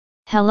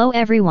Hello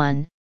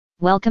everyone,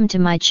 welcome to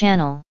my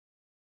channel.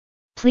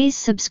 Please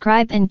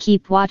subscribe and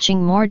keep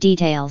watching more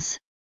details.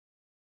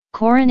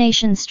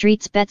 Coronation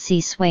Street's Betsy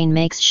Swain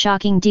makes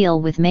shocking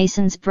deal with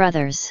Mason's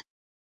brothers.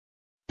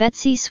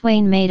 Betsy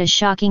Swain made a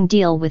shocking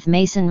deal with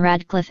Mason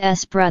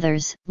Radcliffe's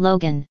brothers,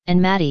 Logan and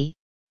Maddie,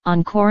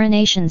 on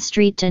Coronation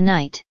Street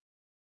tonight.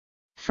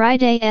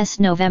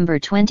 Friday's November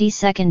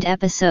 22nd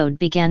episode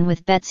began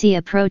with Betsy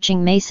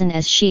approaching Mason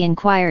as she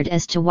inquired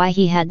as to why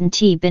he hadn't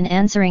been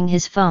answering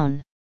his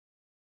phone.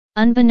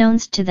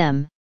 Unbeknownst to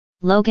them,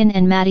 Logan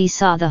and Maddie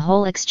saw the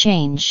whole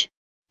exchange,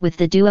 with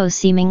the duo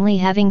seemingly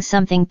having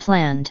something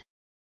planned.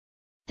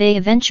 They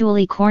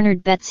eventually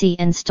cornered Betsy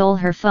and stole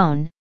her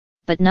phone,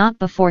 but not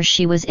before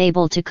she was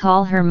able to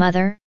call her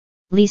mother,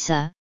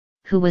 Lisa,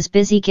 who was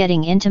busy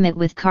getting intimate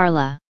with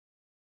Carla.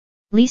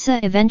 Lisa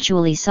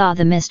eventually saw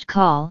the missed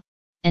call,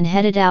 and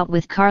headed out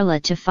with Carla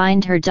to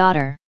find her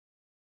daughter.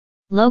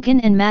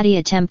 Logan and Maddie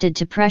attempted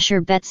to pressure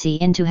Betsy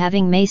into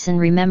having Mason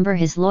remember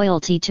his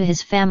loyalty to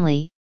his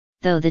family,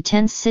 though the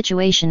tense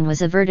situation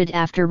was averted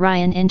after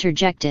Ryan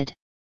interjected.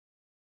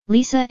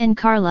 Lisa and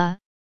Carla,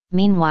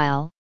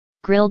 meanwhile,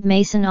 grilled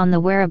Mason on the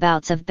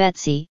whereabouts of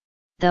Betsy,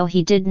 though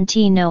he didn't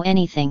know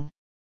anything.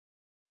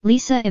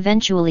 Lisa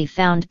eventually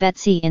found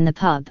Betsy in the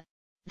pub,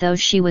 though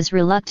she was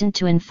reluctant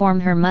to inform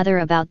her mother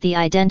about the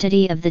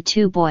identity of the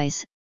two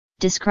boys,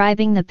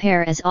 describing the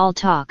pair as all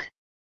talk.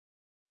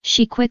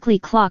 She quickly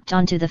clocked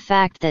onto the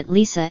fact that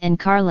Lisa and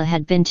Carla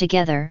had been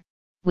together,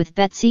 with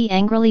Betsy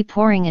angrily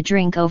pouring a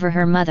drink over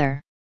her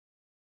mother.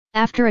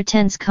 After a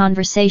tense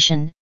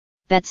conversation,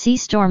 Betsy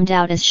stormed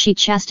out as she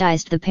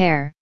chastised the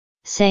pair,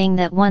 saying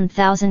that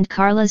 1,000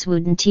 Carlas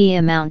wouldn't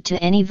amount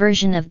to any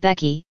version of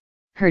Becky,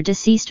 her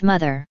deceased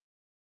mother.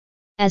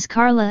 As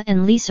Carla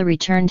and Lisa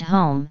returned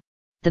home,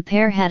 the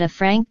pair had a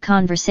frank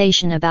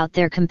conversation about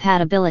their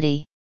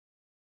compatibility.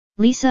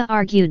 Lisa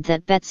argued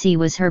that Betsy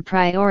was her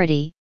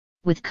priority,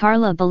 with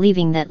Carla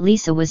believing that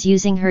Lisa was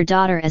using her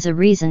daughter as a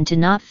reason to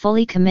not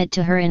fully commit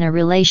to her in a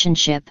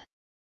relationship.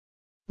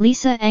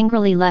 Lisa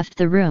angrily left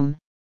the room,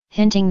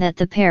 hinting that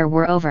the pair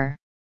were over.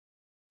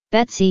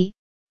 Betsy,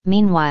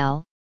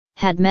 meanwhile,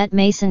 had met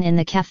Mason in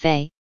the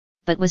cafe,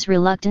 but was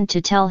reluctant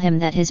to tell him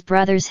that his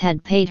brothers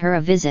had paid her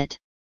a visit.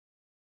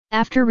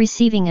 After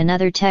receiving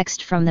another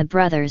text from the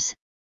brothers,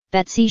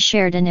 Betsy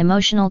shared an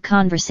emotional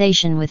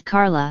conversation with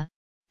Carla,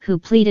 who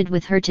pleaded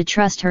with her to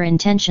trust her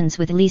intentions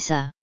with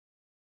Lisa.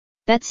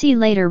 Betsy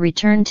later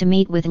returned to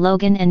meet with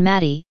Logan and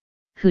Maddie,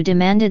 who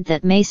demanded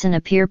that Mason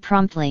appear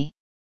promptly.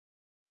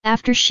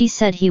 After she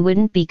said he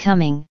wouldn't be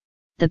coming,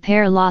 the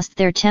pair lost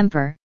their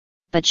temper,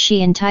 but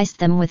she enticed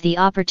them with the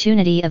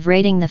opportunity of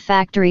raiding the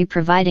factory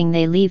providing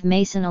they leave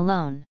Mason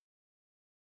alone.